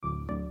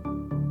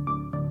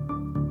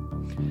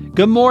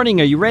Good morning.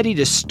 Are you ready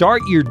to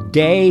start your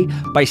day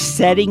by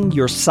setting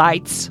your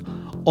sights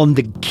on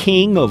the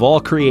King of all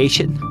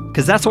creation?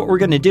 Because that's what we're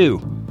going to do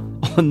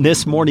on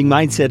this Morning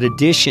Mindset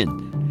edition.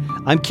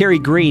 I'm Kerry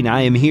Green.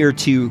 I am here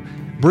to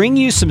bring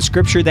you some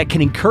scripture that can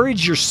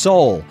encourage your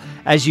soul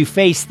as you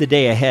face the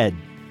day ahead.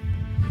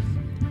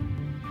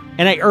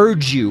 And I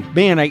urge you,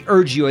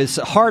 it's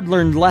a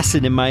hard-learned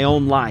lesson in my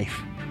own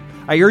life.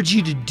 I urge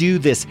you to do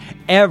this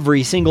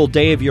every single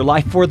day of your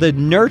life for the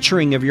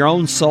nurturing of your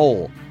own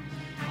soul.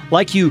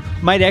 Like you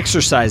might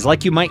exercise,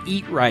 like you might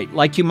eat right,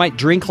 like you might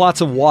drink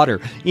lots of water.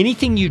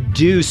 Anything you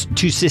do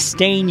to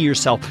sustain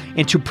yourself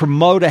and to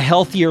promote a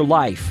healthier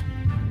life.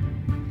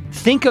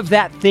 Think of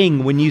that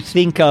thing when you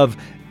think of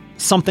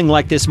something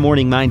like this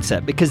Morning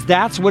Mindset, because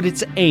that's what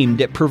it's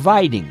aimed at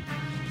providing,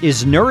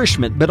 is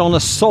nourishment, but on a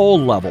soul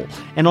level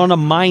and on a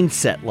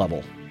mindset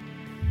level.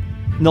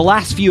 In the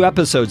last few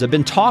episodes, I've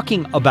been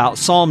talking about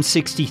Psalm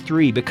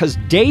 63 because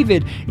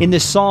David in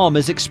this psalm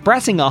is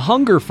expressing a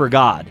hunger for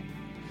God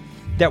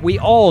that we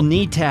all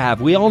need to have.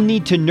 We all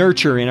need to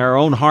nurture in our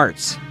own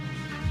hearts.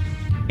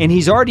 And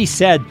he's already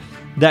said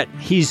that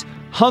he's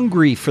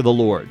hungry for the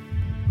Lord,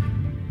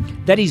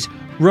 that he's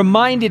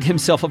reminded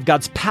himself of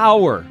God's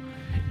power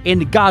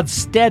and God's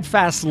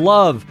steadfast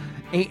love.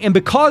 And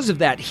because of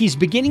that, he's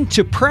beginning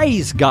to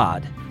praise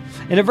God.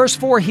 And in verse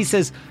 4, he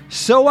says,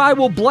 "So I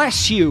will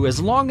bless you as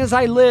long as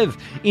I live.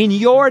 In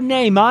your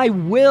name I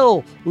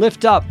will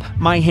lift up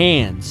my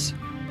hands."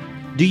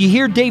 Do you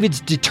hear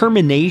David's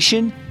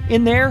determination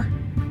in there?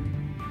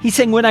 He's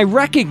saying, when I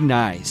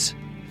recognize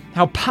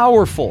how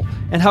powerful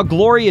and how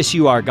glorious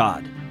you are,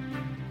 God,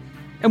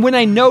 and when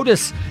I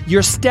notice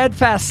your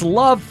steadfast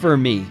love for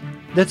me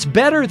that's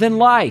better than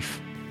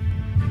life,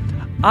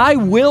 I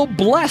will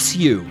bless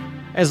you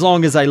as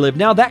long as I live.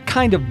 Now, that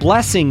kind of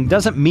blessing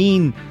doesn't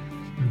mean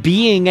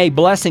being a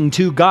blessing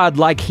to God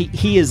like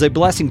he is a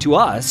blessing to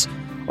us,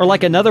 or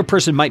like another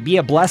person might be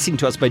a blessing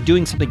to us by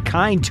doing something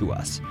kind to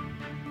us.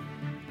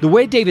 The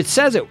way David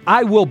says it,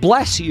 I will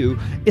bless you,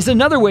 is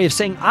another way of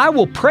saying I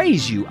will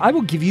praise you. I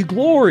will give you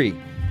glory.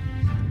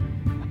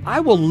 I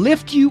will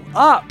lift you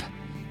up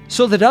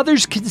so that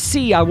others can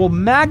see. I will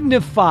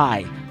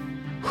magnify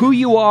who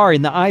you are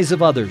in the eyes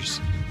of others.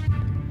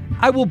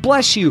 I will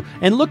bless you.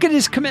 And look at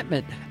his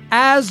commitment.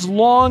 As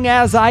long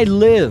as I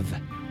live.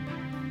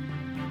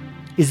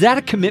 Is that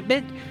a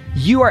commitment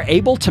you are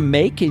able to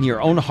make in your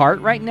own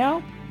heart right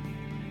now?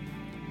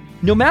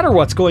 No matter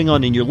what's going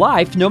on in your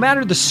life, no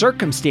matter the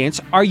circumstance,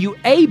 are you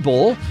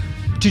able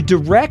to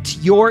direct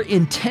your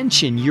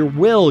intention, your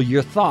will,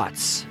 your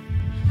thoughts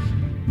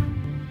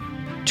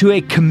to a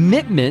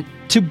commitment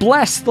to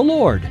bless the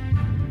Lord?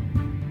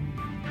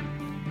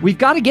 We've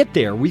got to get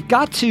there. We've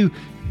got to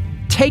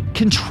take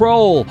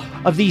control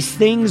of these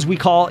things we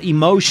call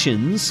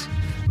emotions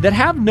that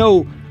have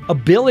no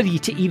ability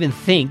to even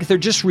think. They're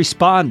just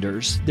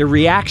responders. They're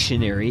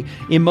reactionary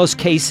in most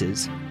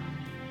cases.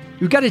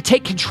 We've got to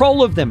take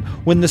control of them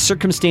when the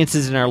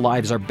circumstances in our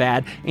lives are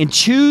bad and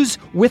choose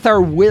with our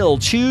will,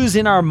 choose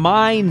in our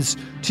minds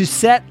to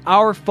set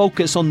our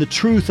focus on the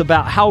truth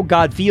about how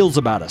God feels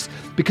about us.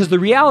 Because the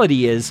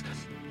reality is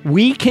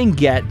we can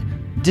get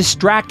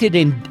distracted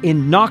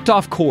and knocked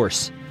off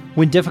course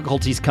when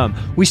difficulties come.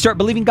 We start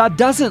believing God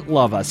doesn't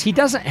love us. He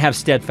doesn't have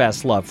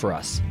steadfast love for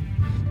us.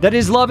 That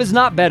his love is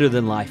not better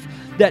than life.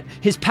 That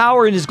his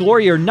power and his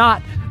glory are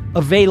not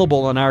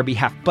available on our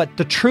behalf. But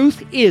the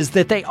truth is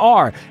that they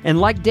are.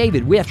 And like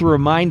David, we have to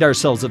remind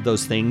ourselves of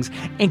those things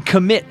and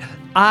commit.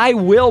 I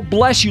will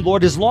bless you,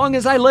 Lord, as long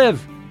as I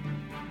live.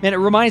 And it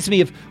reminds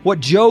me of what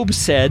Job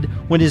said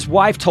when his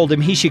wife told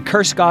him he should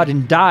curse God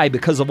and die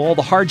because of all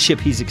the hardship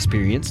he's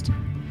experienced.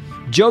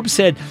 Job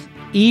said,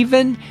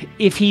 "Even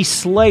if he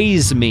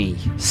slays me,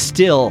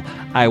 still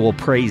I will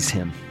praise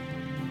him."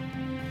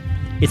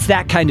 It's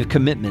that kind of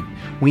commitment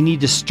we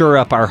need to stir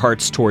up our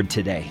hearts toward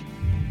today.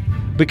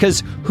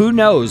 Because who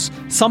knows,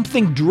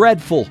 something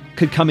dreadful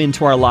could come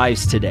into our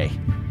lives today.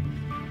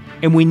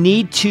 And we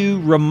need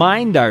to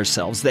remind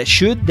ourselves that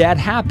should that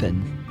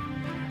happen,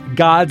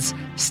 God's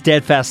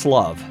steadfast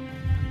love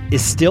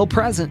is still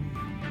present.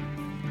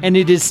 And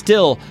it is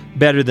still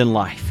better than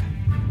life.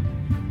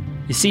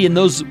 You see, in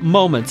those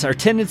moments, our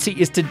tendency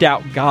is to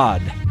doubt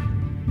God.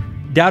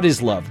 Doubt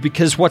his love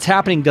because what's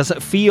happening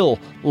doesn't feel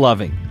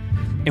loving.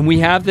 And we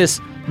have this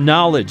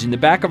knowledge in the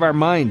back of our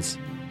minds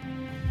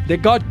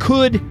that God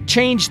could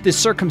change this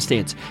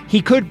circumstance.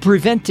 He could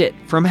prevent it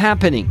from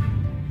happening.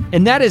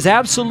 And that is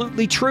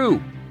absolutely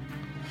true.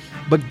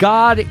 But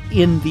God,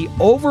 in the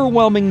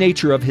overwhelming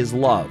nature of his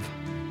love,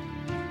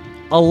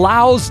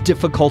 allows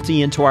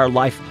difficulty into our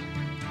life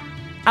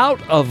out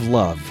of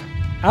love,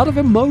 out of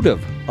a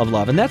motive of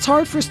love. And that's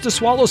hard for us to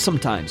swallow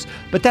sometimes.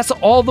 But that's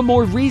all the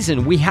more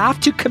reason we have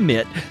to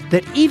commit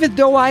that even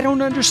though I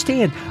don't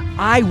understand,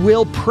 I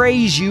will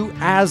praise you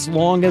as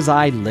long as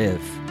I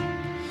live.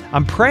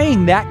 I'm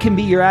praying that can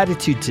be your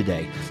attitude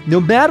today, no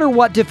matter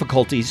what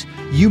difficulties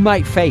you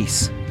might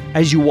face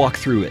as you walk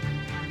through it.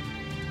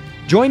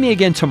 Join me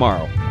again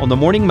tomorrow on the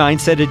Morning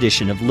Mindset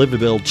edition of Live,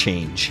 Build,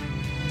 Change.